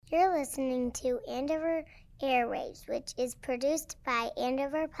You're listening to Andover Airwaves, which is produced by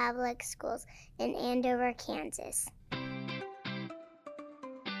Andover Public Schools in Andover, Kansas. Hey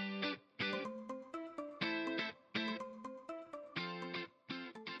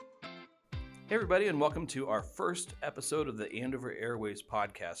everybody, and welcome to our first episode of the Andover Airwaves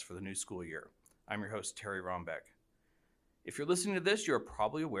podcast for the new school year. I'm your host, Terry Rombeck. If you're listening to this, you're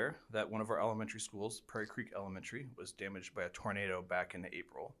probably aware that one of our elementary schools, Prairie Creek Elementary, was damaged by a tornado back in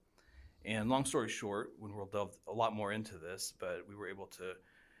April. And long story short, we'll delve a lot more into this, but we were able to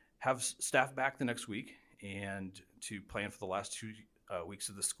have staff back the next week and to plan for the last 2 weeks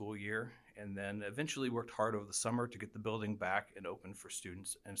of the school year, and then eventually worked hard over the summer to get the building back and open for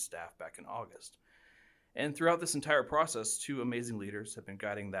students and staff back in August. And throughout this entire process, 2 amazing leaders have been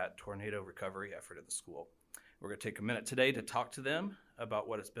guiding that tornado recovery effort at the school. We're going to take a minute today to talk to them about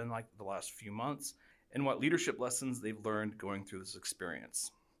what it's been like the last few months and what leadership lessons they've learned going through this experience.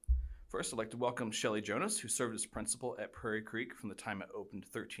 First, I'd like to welcome Shelly Jonas, who served as principal at Prairie Creek from the time it opened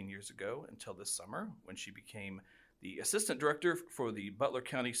 13 years ago until this summer, when she became the assistant director for the Butler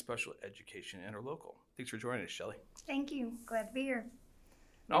County Special Education Interlocal. Thanks for joining us, Shelly. Thank you. Glad to be here.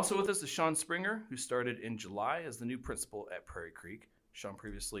 And also with us is Sean Springer, who started in July as the new principal at Prairie Creek. Sean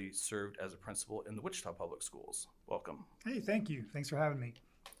previously served as a principal in the Wichita Public Schools. Welcome. Hey, thank you. Thanks for having me.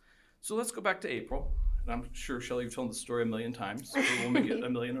 So let's go back to April. And I'm sure, Shelly, you've told the story a million times, but we'll make it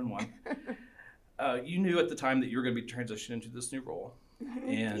 1,000,001. You knew at the time that you were going to be transitioning into this new role.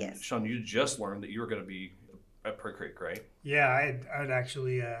 And Yes. Sean, you just learned that you were going to be at Prairie Creek, right? Yeah, I'd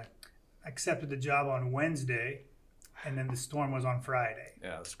actually accepted the job on Wednesday, and then the storm was on Friday.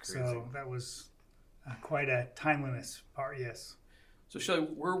 Yeah, that's crazy. So that was quite a timeliness part, yes. So Shelly,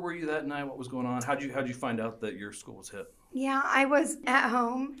 where were you that night? What was going on? How'd you find out that your school was hit? Yeah, I was at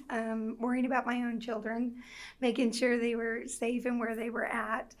home, worrying about my own children, making sure they were safe and where they were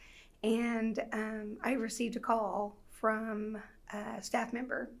at. And I received a call from a staff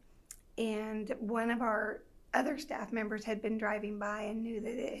member, and one of our other staff members had been driving by and knew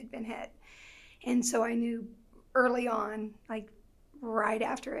that it had been hit. And so I knew early on, like right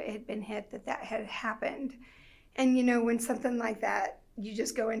after it had been hit, that had happened. And you know, when something like that, you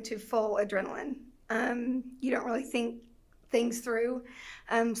just go into full adrenaline. You don't really think things through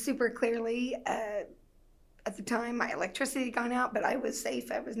super clearly. At the time, my electricity had gone out, but I was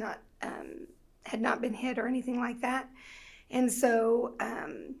safe. I was not, had not been hit or anything like that. And so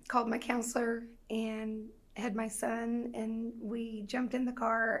called my counselor and had my son, and we jumped in the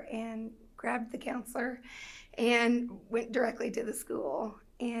car and grabbed the counselor and went directly to the school.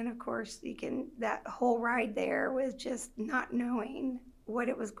 And of course, that whole ride there was just not knowing what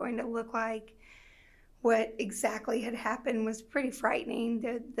it was going to look like. What exactly had happened was pretty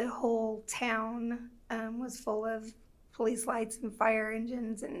frightening. The whole town was full of police lights and fire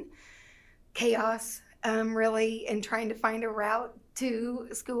engines and chaos, really, and trying to find a route to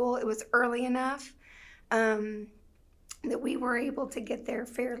school. It was early enough that we were able to get there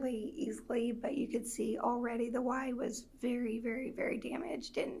fairly easily, but you could see already the Y was very, very, very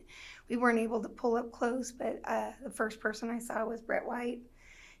damaged, and we weren't able to pull up close, but the first person I saw was Brett White.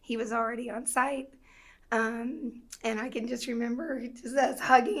 He was already on site, and I can just remember just us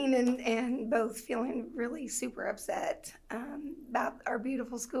hugging and both feeling really super upset about our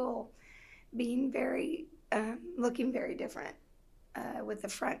beautiful school being looking very different, with the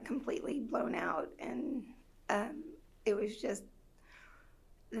front completely blown out, and it was just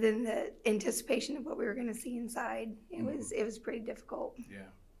then the anticipation of what we were going to see inside. It was pretty difficult. Yeah.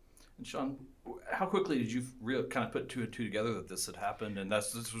 And Sean, how quickly did you kind of put 2 and 2 together that this had happened and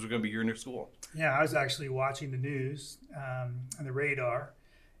this was going to be your new school? Yeah, I was actually watching the news on the radar,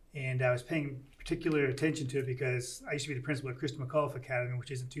 and I was paying particular attention to it because I used to be the principal at Christian McAuliffe Academy, which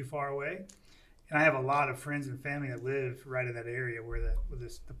isn't too far away. And I have a lot of friends and family that live right in that area where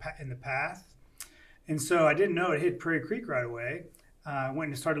in the path. And so I didn't know it hit Prairie Creek right away. I went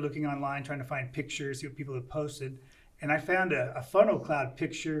and started looking online, trying to find pictures, see what people had posted. And I found a funnel cloud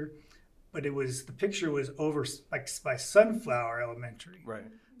picture, but the picture was over like by Sunflower Elementary. Right.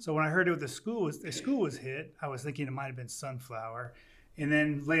 So when I heard the school was hit, I was thinking it might have been Sunflower. And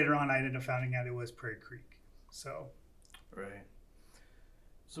then later on, I ended up finding out it was Prairie Creek. So. Right.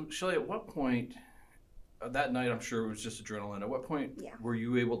 So Shelly, at what point, that night, I'm sure it was just adrenaline. At what point were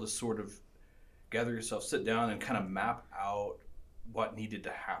you able to sort of gather yourself, sit down, and kind of map out what needed to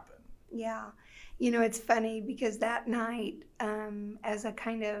happen? Yeah. You know, it's funny because that night,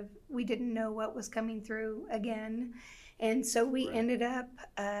 we didn't know what was coming through again. And so we ended up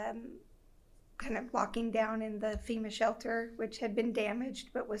kind of locking down in the FEMA shelter, which had been damaged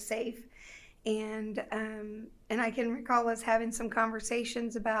but was safe. And I can recall us having some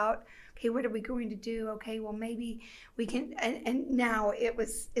conversations about, okay, what are we going to do? Okay, well, maybe we can, and now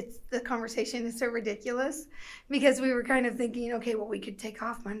it's the conversation is so ridiculous because we were kind of thinking, okay, well, we could take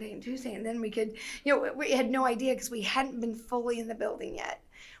off Monday and Tuesday, and then we could, we had no idea because we hadn't been fully in the building yet.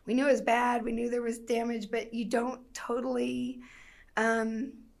 We knew it was bad, we knew there was damage, but you don't totally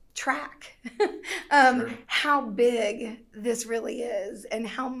track Sure. how big this really is and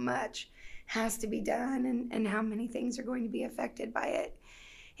how much has to be done and how many things are going to be affected by it.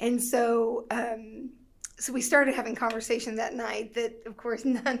 And so so we started having conversations that night that, of course,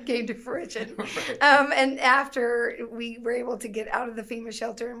 none came to fruition. Right. And after we were able to get out of the FEMA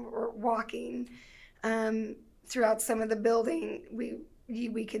shelter and were walking throughout some of the building,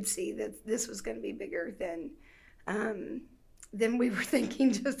 we could see that this was going to be bigger than we were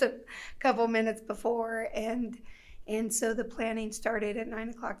thinking just a couple minutes before. And so the planning started at 9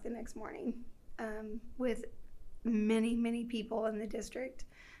 o'clock the next morning with many, many people in the district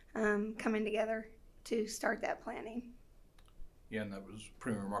coming together to start that planning. Yeah, and that was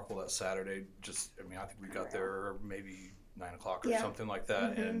pretty remarkable that Saturday. I think we got there maybe 9 o'clock or Yeah. something like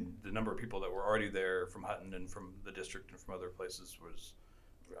that. Mm-hmm. And the number of people that were already there from Hutton and from the district and from other places was,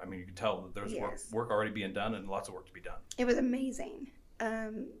 you could tell that there was Yes. work already being done and lots of work to be done. It was amazing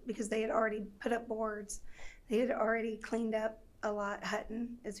because they had already put up boards. They had already cleaned up a lot.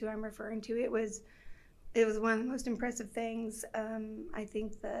 Hutton is who I'm referring to. It was one of the most impressive things. I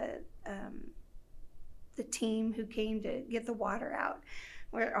think the team who came to get the water out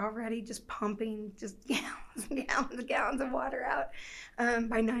were already just pumping just gallons of water out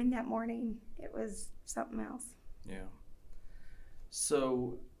by 9 that morning. It was something else. Yeah.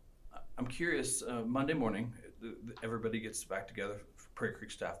 So I'm curious, Monday morning, everybody gets back together, Prairie Creek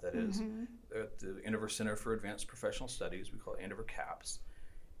staff that is, at the Andover Center for Advanced Professional Studies. We call it Andover CAPS.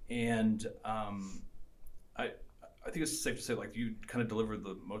 And I think it's safe to say, like, you kind of delivered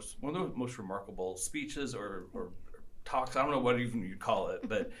one of the most remarkable speeches or talks. I don't know what even you'd call it,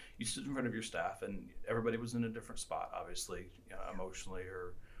 but you stood in front of your staff, and everybody was in a different spot, obviously, emotionally,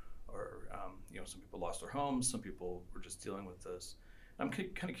 or some people lost their homes, some people were just dealing with this. I'm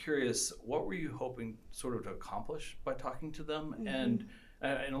kind of curious, what were you hoping sort of to accomplish by talking to them? Mm-hmm. And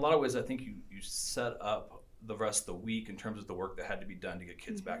in a lot of ways, I think you set up the rest of the week in terms of the work that had to be done to get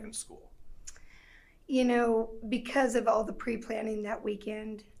kids back in school. Because of all the pre-planning that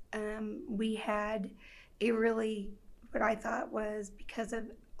weekend, we had a really, what I thought was, because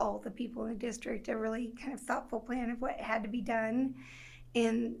of all the people in the district, a really kind of thoughtful plan of what had to be done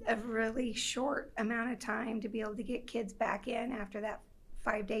in a really short amount of time to be able to get kids back in after that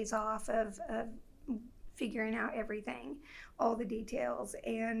 5 days off of figuring out everything, all the details.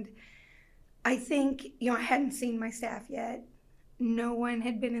 And I think, I hadn't seen my staff yet. No one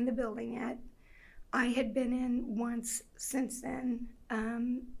had been in the building yet. I had been in once since then.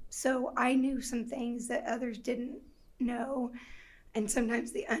 So I knew some things that others didn't know. And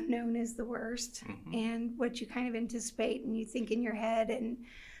sometimes the unknown is the worst, and what you kind of anticipate and you think in your head. And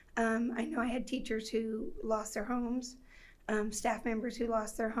I know I had teachers who lost their homes, staff members who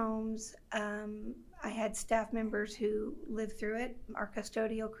lost their homes. I had staff members who lived through it. Our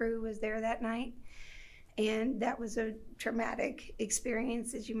custodial crew was there that night, and that was a traumatic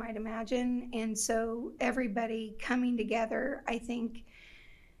experience, as you might imagine. And so everybody coming together, I think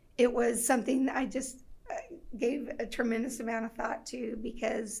it was something that I just gave a tremendous amount of thought to,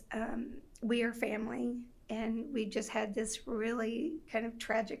 because we are family, and we just had this really kind of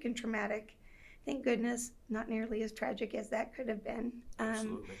tragic and traumatic, thank goodness, not nearly as tragic as that could have been.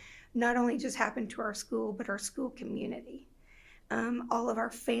 Absolutely. Not only just happened to our school, but our school community. All of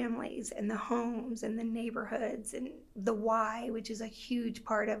our families and the homes and the neighborhoods and the Y, which is a huge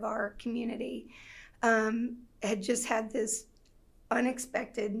part of our community, had just had this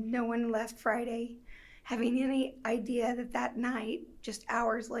unexpected, no one left Friday having any idea that night, just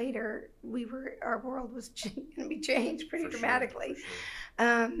hours later, our world was going to be changed pretty dramatically.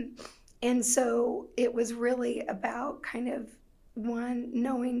 And so it was really about kind of, one,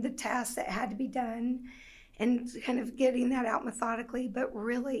 knowing the tasks that had to be done and kind of getting that out methodically, but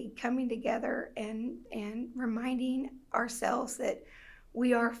really coming together and reminding ourselves that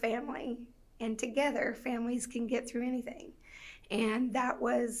we are family, and together families can get through anything. And that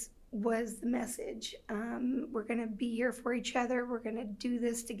was the message. We're going to be here for each other. We're going to do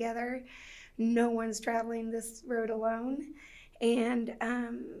this together. No one's traveling this road alone. And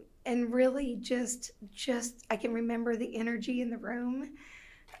really just I can remember the energy in the room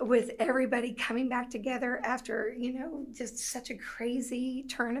with everybody coming back together after, just such a crazy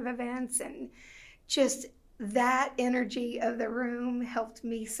turn of events, and just that energy of the room helped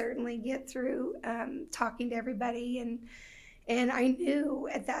me certainly get through talking to everybody, and I knew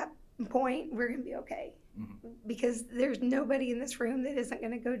at that point we're going to be okay, because there's nobody in this room that isn't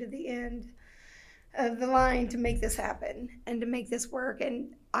going to go to the end of the line to make this happen and to make this work.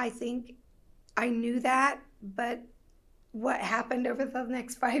 And I think I knew that, but what happened over the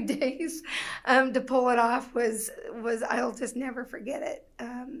next 5 days to pull it off was I'll just never forget it.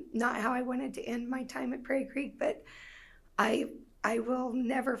 Not how I wanted to end my time at Prairie Creek, but I will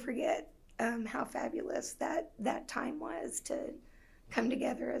never forget how fabulous that time was to come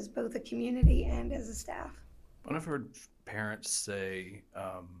together as both a community and as a staff. I've heard parents say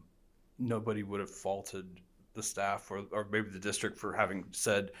nobody would have faulted the staff or maybe the district for having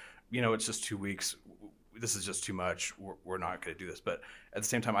said, it's just 2 weeks. This is just too much. We're not going to do this. But at the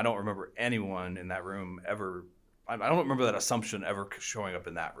same time, I don't remember anyone in that room ever. I don't remember that assumption ever showing up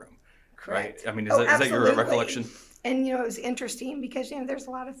in that room. Correct. Right? I mean, is that your recollection? And, it was interesting because, there's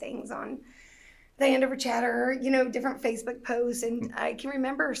a lot of things on the Andover Chatter, different Facebook posts. And I can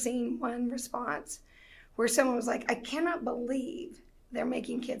remember seeing one response where someone was like, I cannot believe they're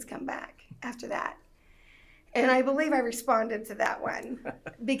making kids come back after that. And I believe I responded to that one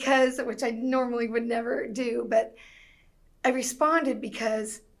which I normally would never do, but I responded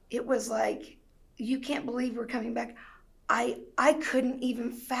because it was like, you can't believe we're coming back. I couldn't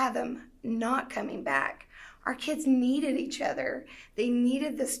even fathom not coming back. Our kids needed each other. They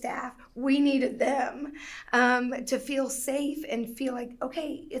needed the staff. We needed them to feel safe and feel like,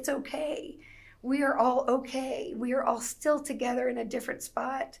 okay, it's okay. We are all okay. We are all still together in a different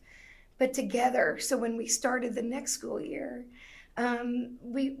spot, but together. So when we started the next school year,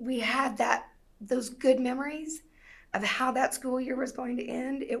 we had those good memories of how that school year was going to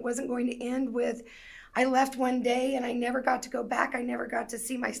end. It wasn't going to end with, I left one day and I never got to go back. I never got to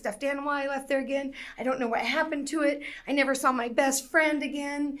see my stuffed animal I left there again. I don't know what happened to it. I never saw my best friend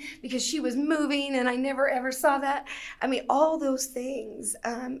again because she was moving and I never ever saw that. I mean, all those things.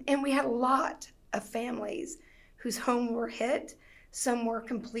 And we had a lot of families whose homes were hit. Some were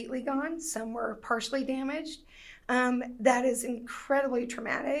completely gone. Some were partially damaged. That is incredibly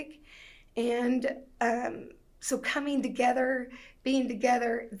traumatic. And so coming together, being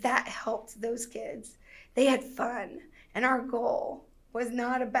together, that helped those kids. They had fun. And our goal was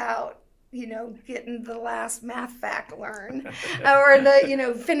not about, getting the last math fact learned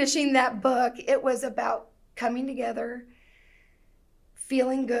or finishing that book. It was about coming together,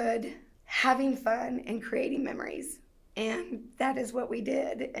 feeling good, having fun, and creating memories. And that is what we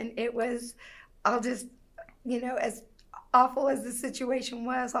did. And it was, as awful as the situation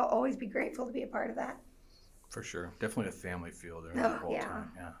was, I'll always be grateful to be a part of that. For sure. Definitely a family feel during the whole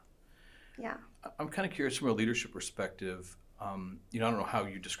time. Yeah. I'm kind of curious from a leadership perspective. I don't know how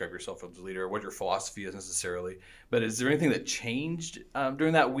you describe yourself as a leader or what your philosophy is necessarily, but is there anything that changed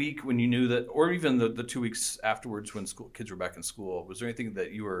during that week when you knew that, or even the 2 weeks afterwards when kids were back in school? Was there anything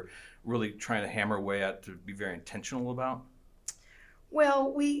that you were really trying to hammer away at to be very intentional about?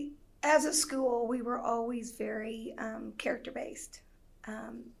 Well, as a school, we were always very character-based,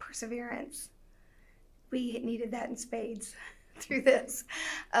 perseverance. We needed that in spades through this,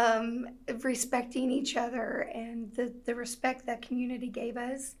 respecting each other and the respect that community gave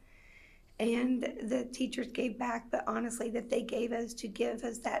us and the teachers gave back, but honestly that they gave us to give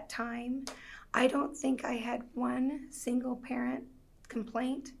us that time. I don't think I had one single parent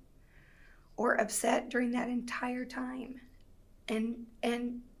complaint or upset during that entire time.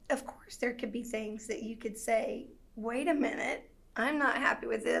 And of course there could be things that you could say, wait a minute, I'm not happy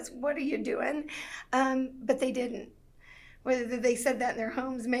with this. What are you doing? But they didn't. Whether they said that in their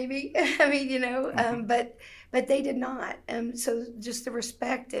homes, maybe. I mean, but they did not. So just the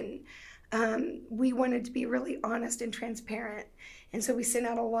respect, and we wanted to be really honest and transparent. And so we sent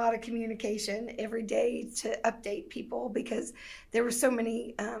out a lot of communication every day to update people because there were so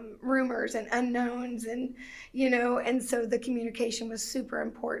many rumors and unknowns, and and so the communication was super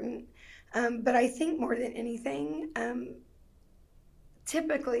important. But I think more than anything,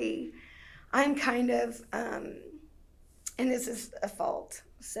 typically, I'm kind of, and this is a fault,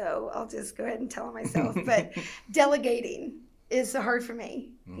 so I'll just go ahead and tell it myself, but delegating is hard for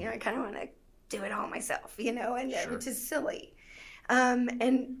me. I kind of want to do it all myself, and Sure. Which is silly.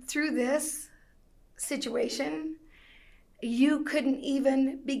 And through this situation, you couldn't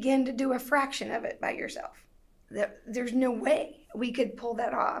even begin to do a fraction of it by yourself. There's no way we could pull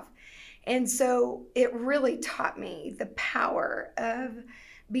that off. And so it really taught me the power of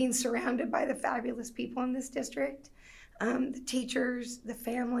being surrounded by the fabulous people in this district, the teachers, the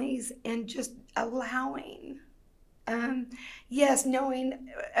families, and just allowing Yes, knowing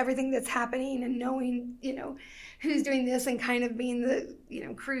everything that's happening and knowing, who's doing this and kind of being the,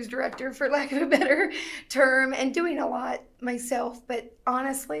 cruise director, for lack of a better term, and doing a lot myself. But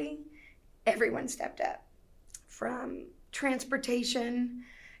honestly, everyone stepped up, from transportation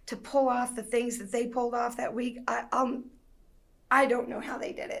to pull off the things that they pulled off that week. I don't know how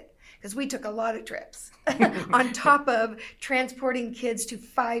they did it, because we took a lot of trips on top of transporting kids to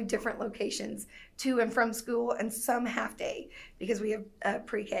 5 different locations to and from school, and some half day because we have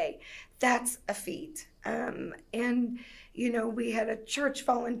pre-K. That's a feat. And, we had a church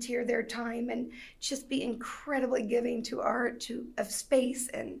volunteer their time and just be incredibly giving to of space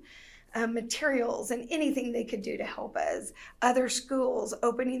and materials and anything they could do to help us. Other schools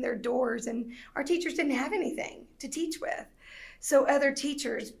opening their doors, and our teachers didn't have anything to teach with. So other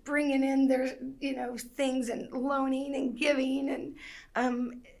teachers bringing in their, things and loaning and giving,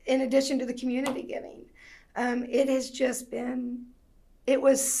 and in addition to the community giving. It has just been, it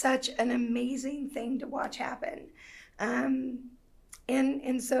was such an amazing thing to watch happen.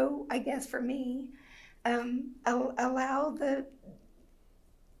 And so I guess for me, allow the,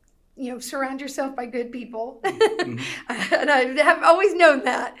 surround yourself by good people. Mm-hmm. And I have always known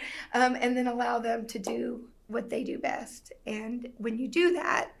that. And then allow them to do what they do best. And when you do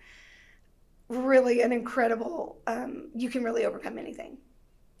that, really an incredible, you can really overcome anything.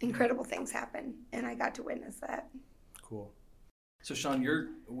 Incredible things happen. And I got to witness that. Cool. So Sean, you're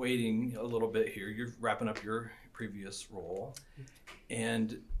waiting a little bit here. You're wrapping up your previous role.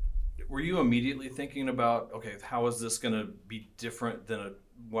 And were you immediately thinking about, okay, how is this going to be different than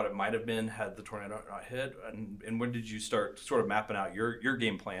what it might have been had the tornado not hit? And when did you start sort of mapping out your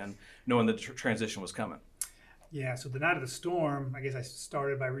game plan, knowing the transition was coming? Yeah, so the night of the storm, I guess I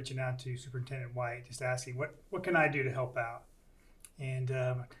started by reaching out to Superintendent White, just asking, what can I do to help out? And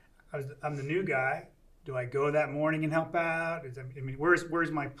I'm the new guy. Do I go that morning and help out?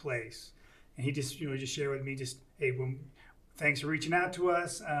 Where's my place? And he just shared with me, hey, thanks for reaching out to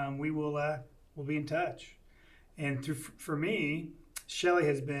us. We'll be in touch. And for me, Shelly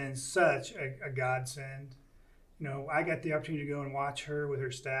has been such a godsend. I got the opportunity to go and watch her with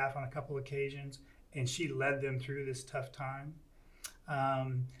her staff on a couple occasions, and she led them through this tough time.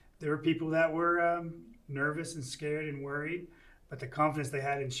 There were people that were nervous and scared and worried, but the confidence they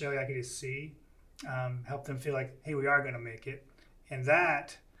had in Shelly, I could just see, helped them feel like, hey, we are going to make it. And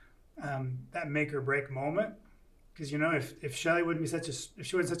that make or break moment, because if Shelly wouldn't be if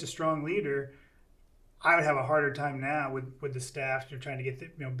she wasn't such a strong leader, I would have a harder time now with the staff trying to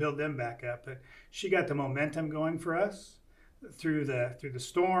get build them back up. But she got the momentum going for us through the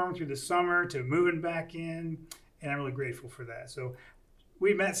storm, through the summer, to moving back in, and I'm really grateful for that. So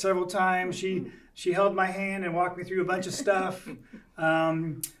we met several times. She held my hand and walked me through a bunch of stuff,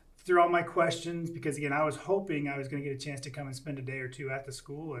 through all my questions, because again, I was hoping I was going to get a chance to come and spend a day or two at the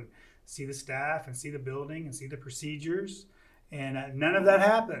school and see the staff and see the building and see the procedures, and none of that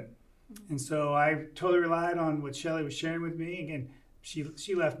happened. And so I totally relied on what Shelly was sharing with me. Again,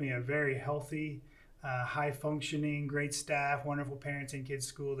 she left me a very healthy, high-functioning, great staff, wonderful parents and kids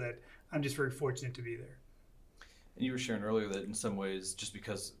school that I'm just very fortunate to be there. And you were sharing earlier that in some ways, just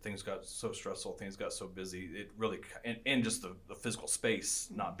because things got so stressful, things got so busy, it really, and just the physical space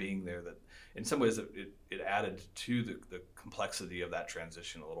not being there, that in some ways it added to the complexity of that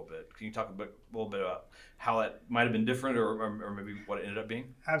transition a little bit. Can you talk a little bit about how that might have been different, or maybe what it ended up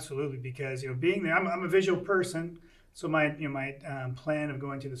being? Absolutely, because being there, I'm a visual person, so my plan of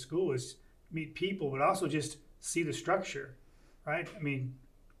going to the school is meet people, but also just see the structure, right? I mean,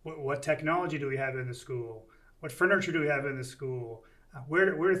 what technology do we have in the school? What furniture do we have in the school? Where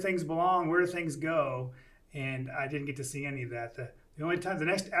do things belong? Where do things go? And I didn't get to see any of that. The only time,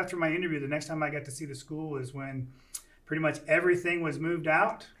 after my interview, the next time I got to see the school was when pretty much everything was moved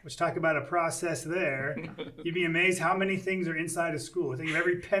out, which talk about a process there. You'd be amazed how many things are inside a school. I think of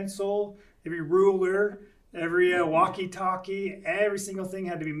every pencil, every ruler, every walkie-talkie, every single thing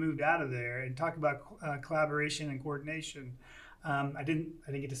had to be moved out of there. And talk about collaboration and coordination. I didn't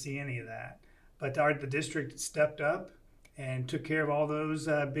get to see any of that. But the district stepped up and took care of all those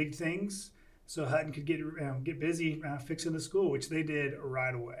big things, so Hutton could get busy fixing the school, which they did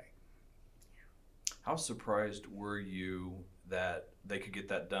right away. How surprised were you that they could get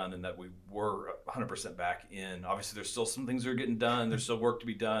that done and that we were 100% back in? Obviously, there's still some things that are getting done. There's still work to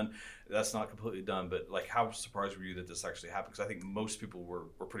be done. That's not completely done. But how surprised were you that this actually happened? Because I think most people were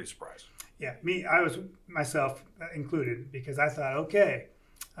pretty surprised. Yeah, I was myself included, because I thought, okay,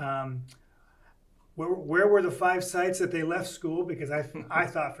 where were the 5 sites that they left school? Because I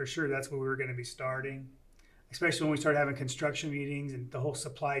thought for sure that's where we were going to be starting, especially when we started having construction meetings and the whole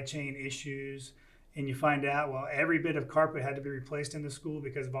supply chain issues. and you find out, well, every bit of carpet had to be replaced in the school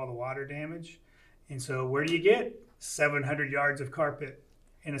because of all the water damage. And so where do you get 700 yards of carpet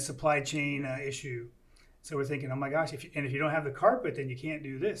in a supply chain issue? So we're thinking, oh my gosh, if you don't have the carpet, then you can't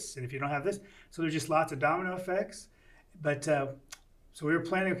do this. And if you don't have this, so there's just lots of domino effects. But so we were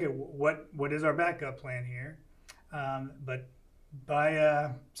planning, okay, what is our backup plan here? But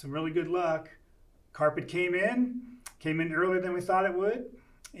by some really good luck, carpet came in earlier than we thought it would.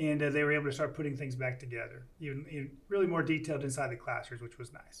 And they were able to start putting things back together, even really more detailed inside the classrooms, which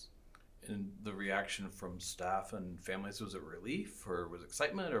was nice. And the reaction from staff and families, was it relief or was it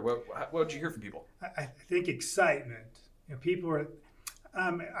excitement, or what did you hear from people? I think excitement. People were.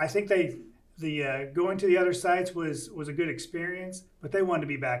 I think the going to the other sites was a good experience, but they wanted to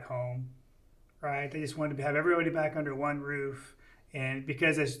be back home, right? They just wanted to have everybody back under one roof, and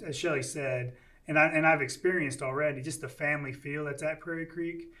because as Shelley said, and I've experienced already, just the family feel that's at Prairie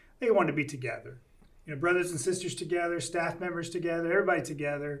Creek. They wanted to be together, brothers and sisters together, staff members together, everybody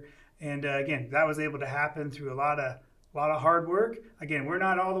together. And again, that was able to happen through a lot of hard work. Again, we're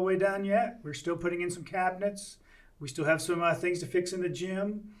not all the way done yet. We're still putting in some cabinets. We still have some things to fix in the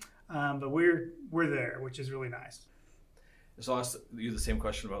gym, but we're there, which is really nice. So I'll ask you the same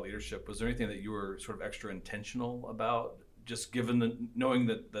question about leadership. Was there anything that you were sort of extra intentional about, just given knowing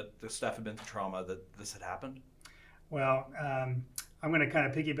that the staff had been through trauma, that this had happened? Well, I'm going to kind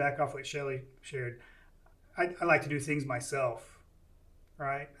of piggyback off what Shelley shared. I like to do things myself.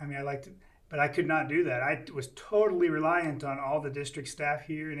 Right. I mean, but I could not do that. I was totally reliant on all the district staff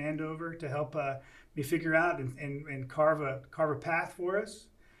here in Andover to help me figure out and carve a path for us.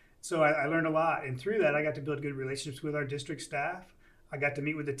 So I learned a lot. And through that, I got to build good relationships with our district staff. I got to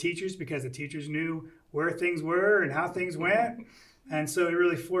meet with the teachers because the teachers knew where things were and how things went. And so it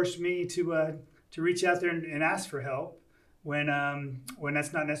really forced me to reach out there and ask for help when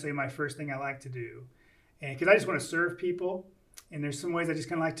that's not necessarily my first thing I like to do. And because I just want to serve people. And there's some ways I just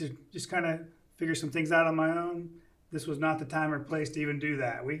kind of like to just kind of figure some things out on my own. This was not the time or place to even do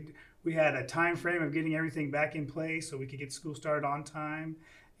that. We had a time frame of getting everything back in place so we could get school started on time.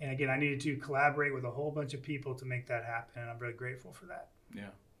 And again, I needed to collaborate with a whole bunch of people to make that happen. And I'm really grateful for that.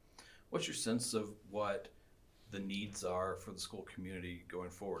 Yeah. What's your sense of what the needs are for the school community going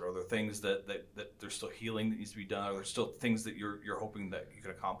forward? Are there things that there's still healing that needs to be done? Are there still things that you're hoping that you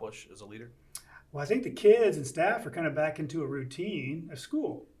can accomplish as a leader? Well, I think the kids and staff are kind of back into a routine of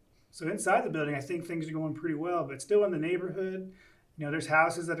school. So inside the building, I think things are going pretty well, but still in the neighborhood, there's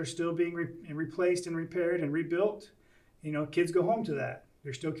houses that are still being replaced and repaired and rebuilt. Kids go home to that.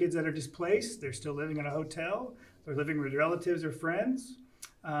 There's still kids that are displaced. They're still living in a hotel. They're living with relatives or friends.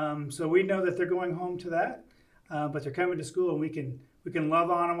 So we know that they're going home to that, but they're coming to school, and we can love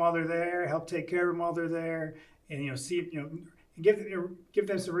on them while they're there, help take care of them while they're there, and and give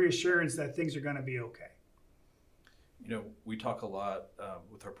them some reassurance that things are going to be okay. We talk a lot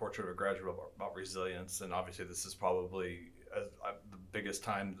with our Portrait of a Graduate about resilience, and obviously this is probably the biggest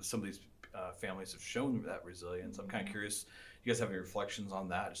time that some of these families have shown that resilience. I'm kind of curious, you guys have any reflections on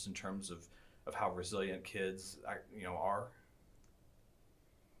that, just in terms of how resilient kids are?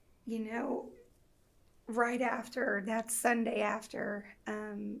 Right after that Sunday after,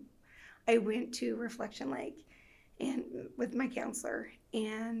 I went to Reflection Lake and with my counselor,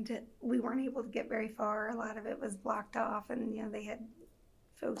 and we weren't able to get very far. A lot of it was blocked off, and they had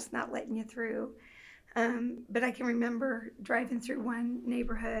folks not letting you through. But I can remember driving through one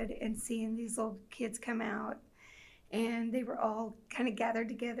neighborhood and seeing these little kids come out, and they were all kind of gathered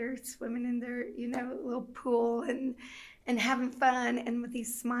together, swimming in their little pool and having fun, and with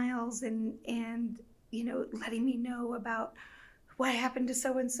these smiles and letting me know about what happened to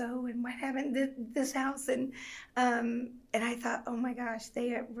so-and-so and what happened to this house. And I thought, oh my gosh,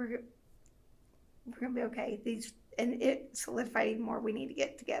 we're going to be okay. And it solidified even more, we need to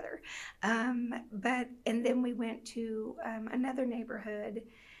get together. And then we went to another neighborhood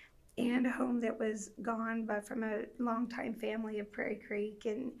and a home that was gone but from a longtime family of Prairie Creek,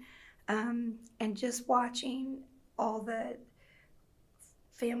 and just watching all the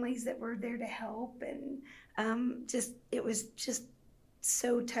families that were there to help, and it was just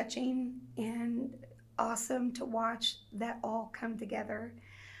so touching and awesome to watch that all come together.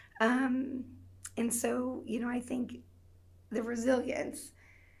 And so, I think the resilience,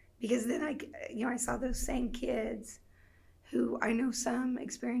 because then I saw those same kids who I know some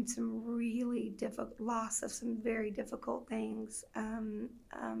experienced some really difficult loss of some very difficult things,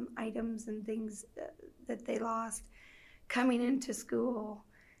 items and things that they lost, coming into school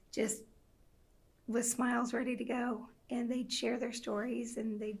just with smiles ready to go. And they'd share their stories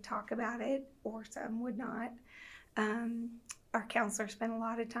and they'd talk about it, or some would not. our counselors spent a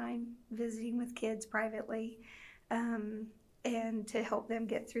lot of time visiting with kids privately, and to help them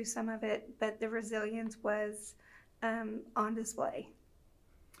get through some of it. But the resilience was on display,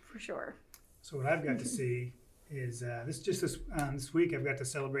 for sure. So what I've got to see is this week I've got to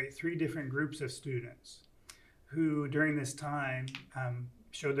celebrate 3 different groups of students who during this time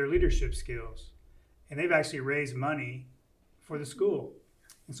showed their leadership skills, and they've actually raised money for the school.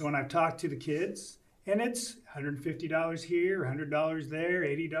 And so when I've talked to the kids, and it's $150 here, $100 there,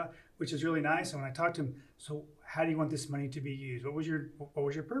 $80, which is really nice. And when I talked to them, so how do you want this money to be used? What was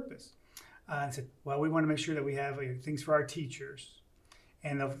your purpose? I said, well, we want to make sure that we have things for our teachers.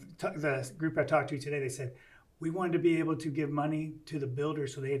 And the group I talked to today, they said, we wanted to be able to give money to the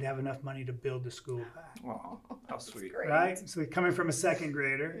builders so they'd have enough money to build the school back. Wow, how sweet. Right? So coming from a second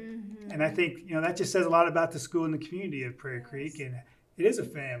grader. And I think, that just says a lot about the school and the community of Prairie Creek. And it is a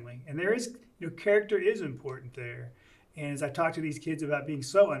family. And there is, character is important there. And as I talk to these kids about being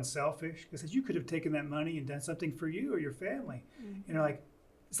so unselfish, because you could have taken that money and done something for you or your family.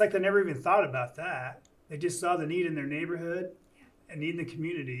 It's like they never even thought about that. They just saw the need in their neighborhood and need in the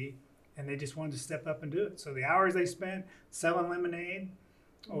community, and they just wanted to step up and do it. So the hours they spent selling lemonade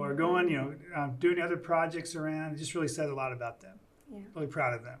or going, doing other projects around, it just really says a lot about them. Yeah. Really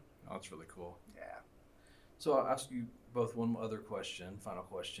proud of them. Oh, that's really cool. Yeah. So I'll ask you both one other question, final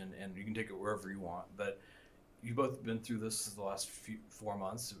question, and you can take it wherever you want. But you've both been through this the last 4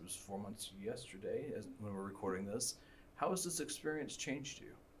 months. It was 4 months yesterday when we're recording this. How has this experience changed you?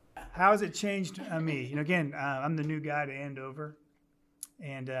 How has it changed me? Again, I'm the new guy to Andover.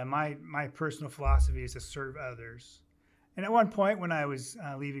 And my personal philosophy is to serve others. And at one point when I was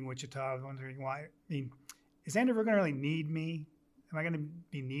leaving Wichita, I was wondering why. Is Andover going to really need me? Am I going to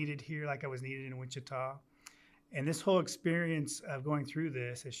be needed here like I was needed in Wichita? And this whole experience of going through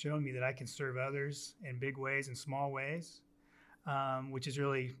this has shown me that I can serve others in big ways and small ways, which is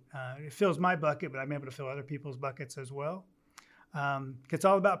really, it fills my bucket, but I'm able to fill other people's buckets as well. It's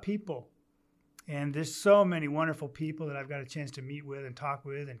all about people. And there's so many wonderful people that I've got a chance to meet with and talk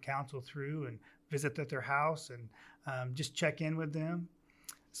with and counsel through and visit at their house and just check in with them.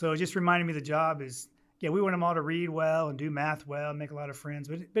 So it just reminded me the job is, we want them all to read well and do math well and make a lot of friends,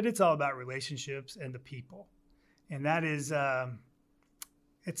 but it's all about relationships and the people. And that is,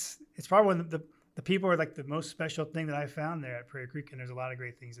 it's probably one of the people are like the most special thing that I found there at Prairie Creek, and there's a lot of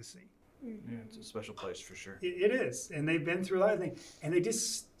great things to see. Yeah, it's a special place for sure. It is, and they've been through a lot of things, and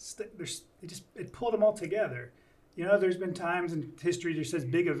it pulled them all together. There's been times in history that says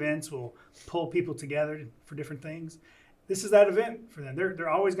big events will pull people together for different things. This is that event for them. They're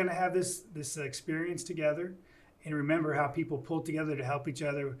always going to have this experience together, and remember how people pulled together to help each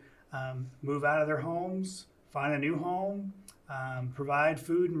other move out of their homes, find a new home, provide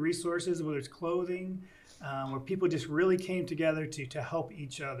food and resources, whether it's clothing, where people just really came together to help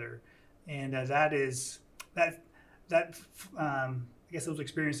each other. And I guess those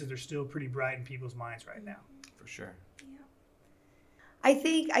experiences are still pretty bright in people's minds right now. For sure. Yeah.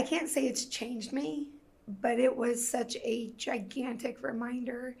 I can't say it's changed me, but it was such a gigantic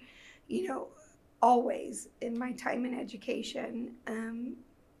reminder, always in my time in education,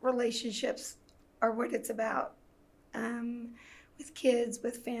 relationships are what it's about, with kids,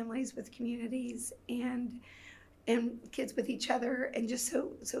 with families, with communities, and kids with each other, and just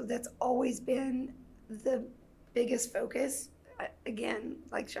so that's always been the biggest focus. Again,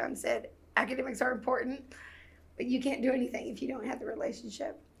 like Sean said, academics are important, but you can't do anything if you don't have the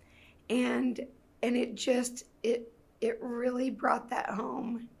relationship. And it really brought that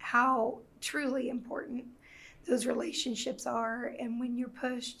home, how truly important those relationships are. And when you're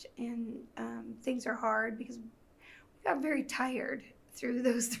pushed and things are hard, because we got very tired through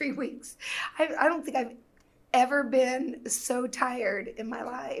those 3 weeks. I don't think I've ever been so tired in my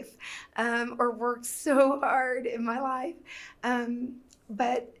life, or worked so hard in my life.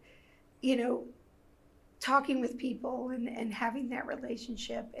 But, talking with people and having that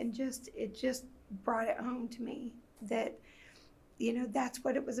relationship, and it just brought it home to me that, that's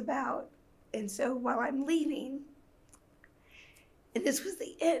what it was about. And so while I'm leaving, and this was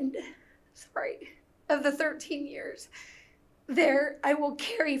the end, of the 13 years there, I will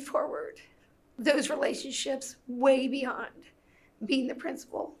carry forward those relationships way beyond being the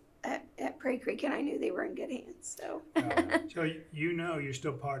principal at Prairie Creek, and I knew they were in good hands. So, so you're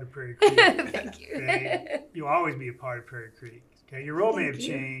still part of Prairie Creek. Thank you. Okay? You'll always be a part of Prairie Creek. Okay, your role may have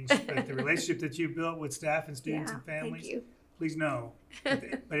changed, but the relationship that you built with staff and students and families, please know, but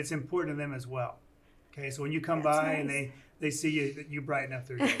it's important to them as well. Okay, so when you come by and they see you, that you brighten up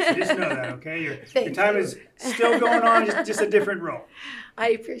their day. So just know that, okay? Your time is still going on, just a different role. I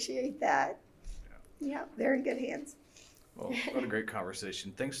appreciate that. Yeah, they're in good hands. Well, what a great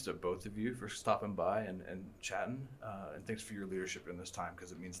conversation. Thanks to both of you for stopping by and chatting. And thanks for your leadership in this time,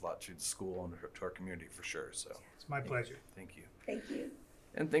 because it means a lot to the school and to our community for sure. So It's my pleasure. thank you. Thank you.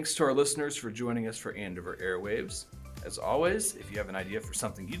 And thanks to our listeners for joining us for Andover Airwaves. As always, if you have an idea for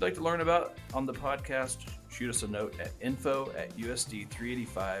something you'd like to learn about on the podcast, shoot us a note at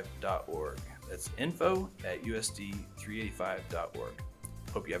info@usd385.org. That's info@usd385.org.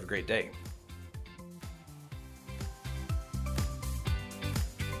 Hope you have a great day.